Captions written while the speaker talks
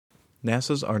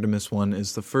NASA's Artemis 1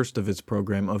 is the first of its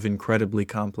program of incredibly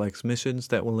complex missions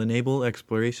that will enable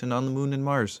exploration on the Moon and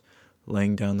Mars,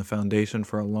 laying down the foundation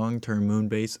for a long-term moon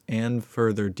base and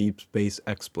further deep space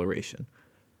exploration.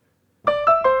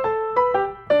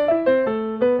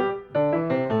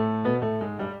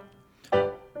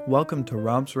 Welcome to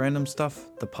Rob's Random Stuff,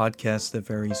 the podcast that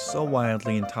varies so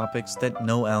wildly in topics that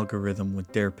no algorithm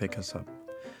would dare pick us up.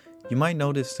 You might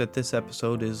notice that this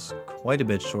episode is quite a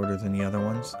bit shorter than the other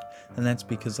ones, and that's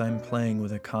because I'm playing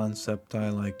with a concept I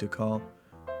like to call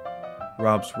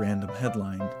Rob's Random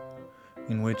Headline,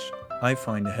 in which I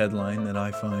find a headline that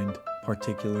I find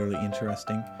particularly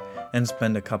interesting and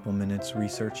spend a couple minutes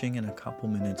researching and a couple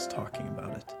minutes talking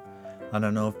about it. I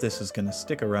don't know if this is going to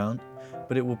stick around,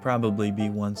 but it will probably be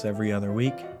once every other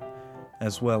week,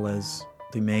 as well as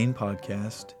the main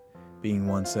podcast being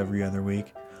once every other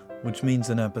week, which means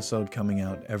an episode coming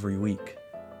out every week,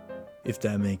 if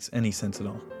that makes any sense at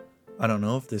all. I don't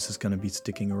know if this is going to be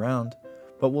sticking around,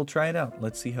 but we'll try it out.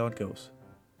 Let's see how it goes.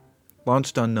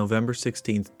 Launched on November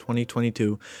 16th,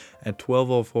 2022 at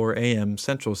 12:04 a.m.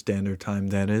 Central Standard Time,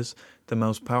 that is, the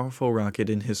most powerful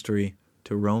rocket in history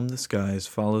to roam the skies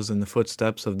follows in the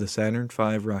footsteps of the Saturn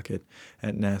V rocket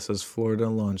at NASA's Florida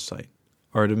launch site,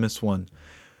 Artemis 1.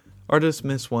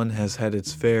 Artemis 1 has had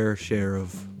its fair share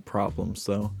of problems,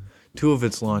 though. 2 of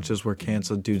its launches were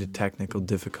canceled due to technical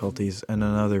difficulties and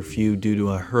another few due to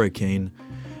a hurricane.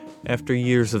 After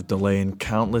years of delay and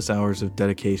countless hours of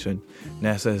dedication,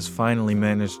 NASA has finally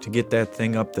managed to get that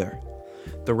thing up there.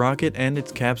 The rocket and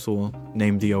its capsule,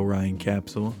 named the Orion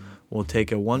capsule, will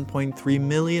take a 1.3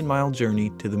 million mile journey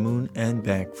to the moon and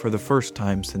back for the first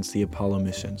time since the Apollo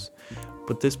missions.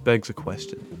 But this begs a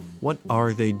question. What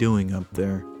are they doing up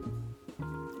there?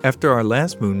 After our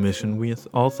last moon mission, we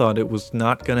all thought it was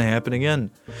not going to happen again.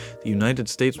 The United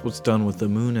States was done with the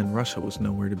moon and Russia was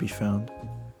nowhere to be found.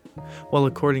 Well,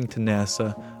 according to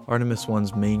NASA, Artemis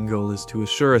 1's main goal is to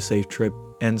assure a safe trip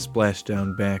and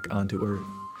splashdown back onto Earth.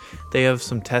 They have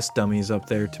some test dummies up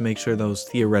there to make sure those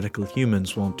theoretical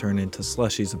humans won't turn into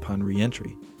slushies upon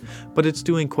re-entry. But it's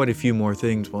doing quite a few more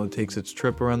things while it takes its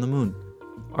trip around the moon.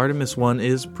 Artemis 1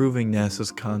 is proving NASA's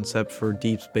concept for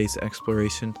deep space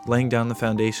exploration, laying down the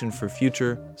foundation for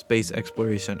future space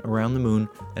exploration around the moon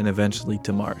and eventually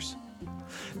to Mars.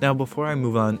 Now, before I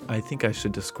move on, I think I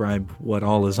should describe what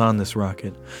all is on this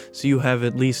rocket, so you have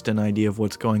at least an idea of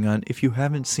what's going on if you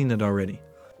haven't seen it already.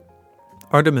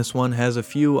 Artemis 1 has a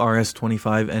few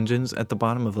RS-25 engines at the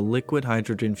bottom of a liquid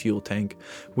hydrogen fuel tank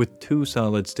with 2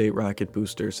 solid-state rocket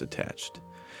boosters attached.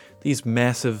 These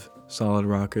massive solid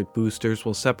rocket boosters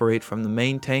will separate from the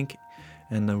main tank,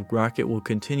 and the rocket will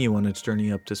continue on its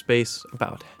journey up to space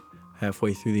about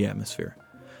halfway through the atmosphere.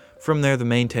 From there, the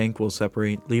main tank will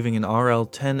separate, leaving an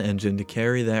RL-10 engine to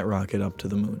carry that rocket up to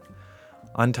the moon.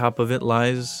 On top of it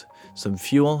lies some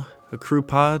fuel, a crew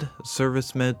pod, a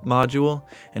service module,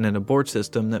 and an abort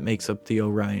system that makes up the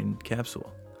Orion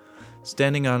capsule.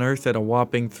 Standing on Earth at a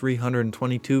whopping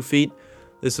 322 feet,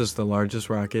 this is the largest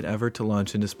rocket ever to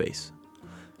launch into space.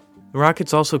 The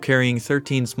rocket's also carrying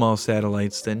 13 small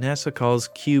satellites that NASA calls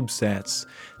CubeSats.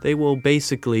 They will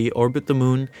basically orbit the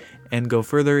moon and go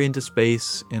further into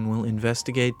space and will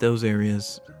investigate those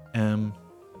areas and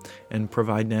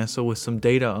provide NASA with some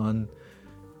data on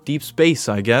deep space,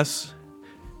 I guess.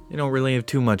 They don't really have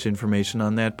too much information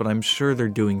on that, but I'm sure they're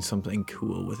doing something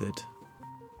cool with it.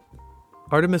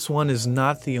 Artemis 1 is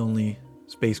not the only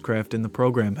spacecraft in the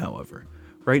program, however.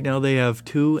 Right now they have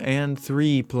 2 and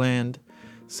 3 planned,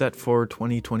 set for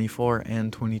 2024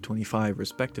 and 2025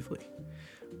 respectively.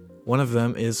 One of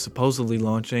them is supposedly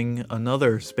launching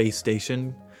another space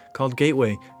station called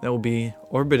Gateway that will be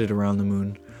orbited around the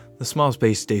moon. The small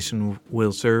space station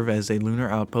will serve as a lunar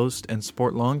outpost and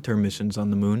support long-term missions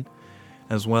on the moon,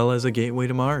 as well as a gateway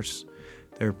to Mars.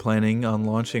 They're planning on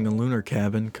launching a lunar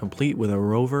cabin complete with a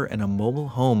rover and a mobile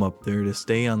home up there to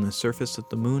stay on the surface of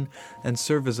the moon and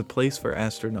serve as a place for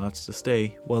astronauts to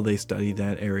stay while they study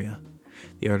that area.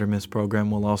 The Artemis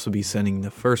program will also be sending the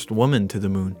first woman to the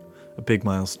moon, a big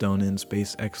milestone in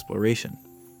space exploration.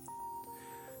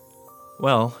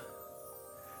 Well,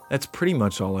 that's pretty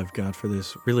much all I've got for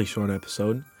this really short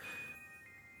episode.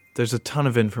 There's a ton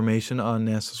of information on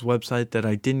NASA's website that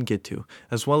I didn't get to,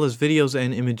 as well as videos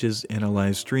and images and a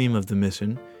live stream of the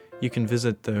mission. You can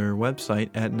visit their website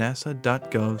at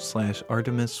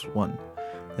nasa.gov/Artemis1.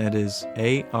 That is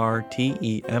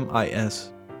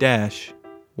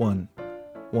ARTEMIS-1.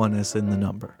 1 as in the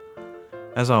number.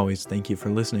 As always, thank you for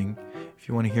listening. If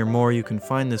you want to hear more, you can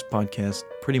find this podcast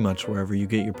pretty much wherever you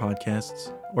get your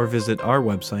podcasts, or visit our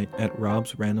website at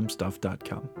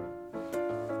robsrandomstuff.com.